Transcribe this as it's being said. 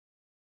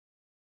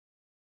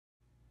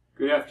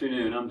Good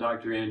afternoon. I'm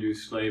Dr. Andrew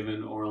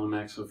Slavin, Oral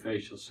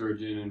Maxillofacial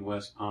Surgeon in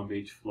West Palm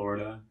Beach,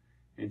 Florida.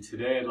 And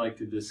today I'd like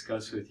to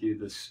discuss with you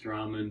the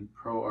Straumman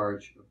Pro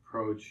Arch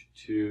approach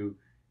to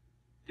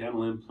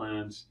dental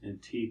implants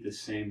and teeth the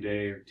same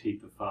day or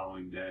teeth the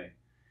following day.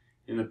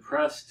 In the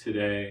press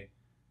today,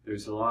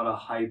 there's a lot of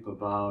hype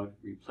about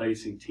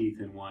replacing teeth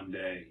in one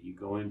day. You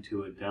go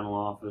into a dental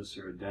office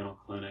or a dental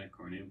clinic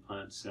or an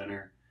implant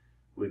center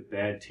with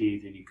bad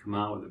teeth and you come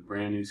out with a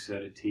brand new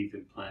set of teeth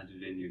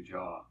implanted in your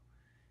jaw.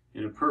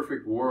 In a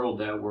perfect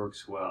world, that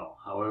works well.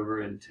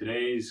 However, in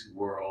today's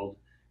world,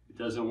 it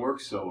doesn't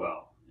work so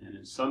well. And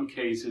in some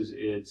cases,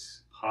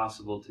 it's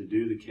possible to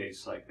do the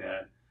case like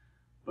that.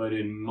 But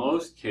in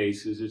most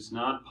cases, it's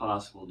not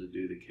possible to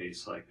do the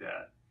case like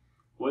that.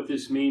 What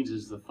this means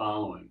is the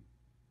following.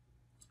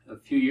 A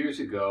few years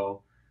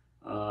ago,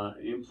 an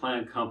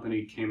implant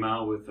company came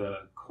out with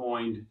a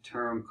coined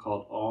term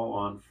called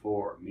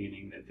all-on-4,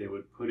 meaning that they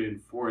would put in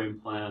 4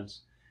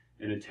 implants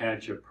and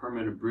attach a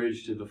permanent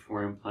bridge to the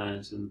 4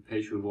 implants, and the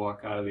patient would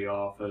walk out of the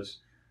office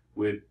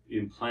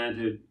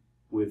implanted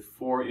with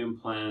 4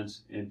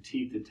 implants and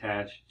teeth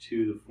attached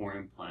to the 4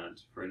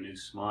 implants for a new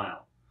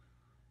smile.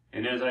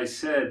 And as I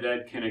said,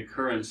 that can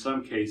occur in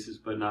some cases,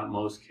 but not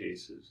most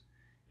cases.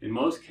 In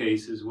most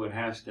cases, what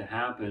has to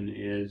happen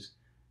is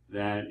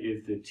that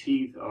if the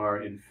teeth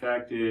are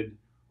infected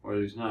or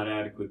there's not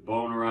adequate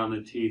bone around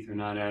the teeth or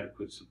not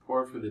adequate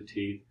support for the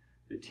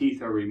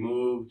teeth are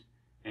removed.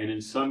 And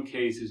in some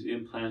cases,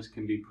 implants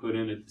can be put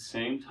in at the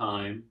same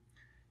time,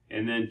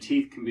 and then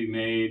teeth can be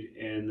made,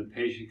 and the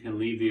patient can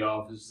leave the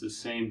office the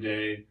same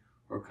day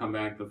or come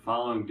back the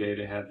following day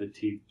to have the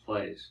teeth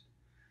placed.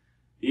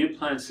 The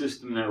implant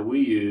system that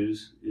we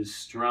use is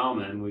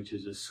Straumann, which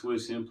is a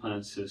Swiss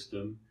implant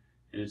system,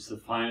 and it's the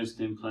finest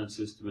implant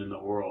system in the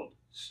world.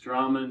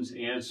 Straumann's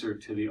answer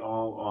to the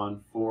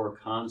all-on-4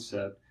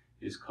 concept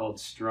is called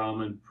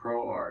Straumann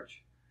Pro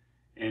Arch,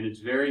 and it's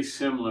very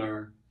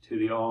similar to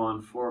the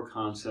all-on-4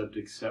 concept,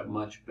 except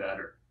much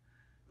better.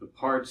 The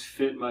parts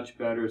fit much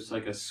better. It's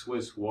like a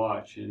Swiss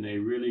watch, and they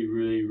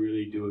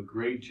really do a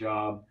great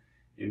job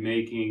in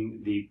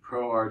making the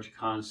Pro Arch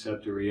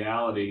concept a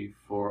reality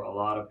for a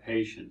lot of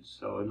patients.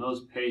 So in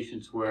those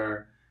patients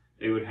where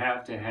they would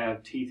have to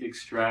have teeth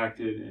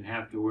extracted and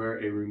have to wear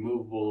a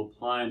removable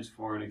appliance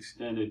for an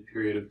extended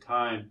period of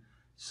time,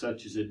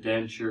 such as a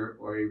denture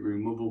or a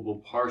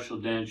removable partial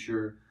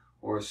denture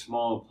or a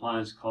small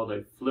appliance called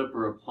a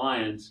flipper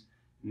appliance,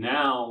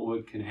 now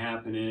what can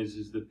happen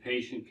is the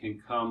patient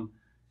can come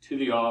to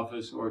the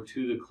office or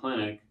to the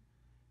clinic,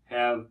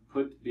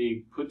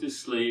 be put to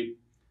sleep,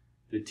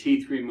 the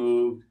teeth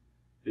removed,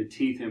 the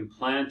teeth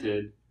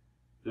implanted,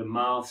 the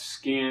mouth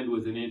scanned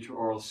with an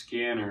intraoral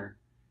scanner,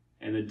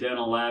 and the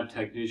dental lab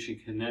technician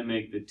can then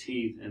make the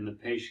teeth, and the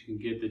patient can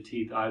get the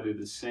teeth either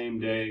the same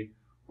day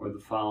or the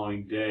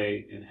following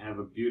day and have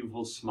a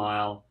beautiful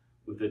smile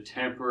with a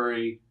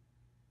temporary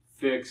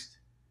fixed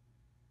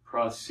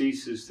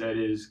prosthesis that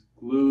is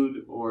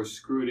glued or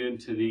screwed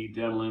into the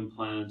dental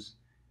implants,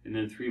 and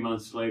then 3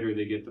 months later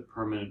they get the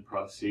permanent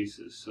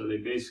prosthesis. So they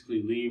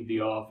basically leave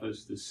the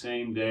office the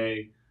same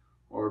day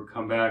or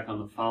come back on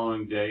the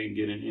following day and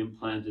get an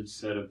implanted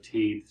set of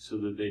teeth so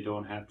that they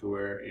don't have to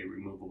wear a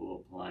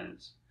removable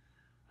appliance.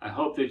 I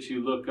hope that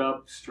you look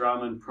up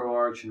Straummann Pro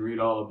Arch and read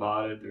all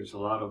about it. There's a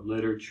lot of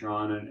literature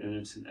on it, and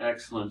it's an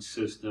excellent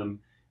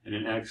system and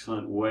an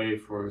excellent way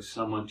for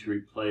someone to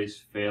replace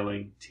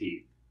failing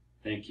teeth.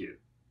 Thank you.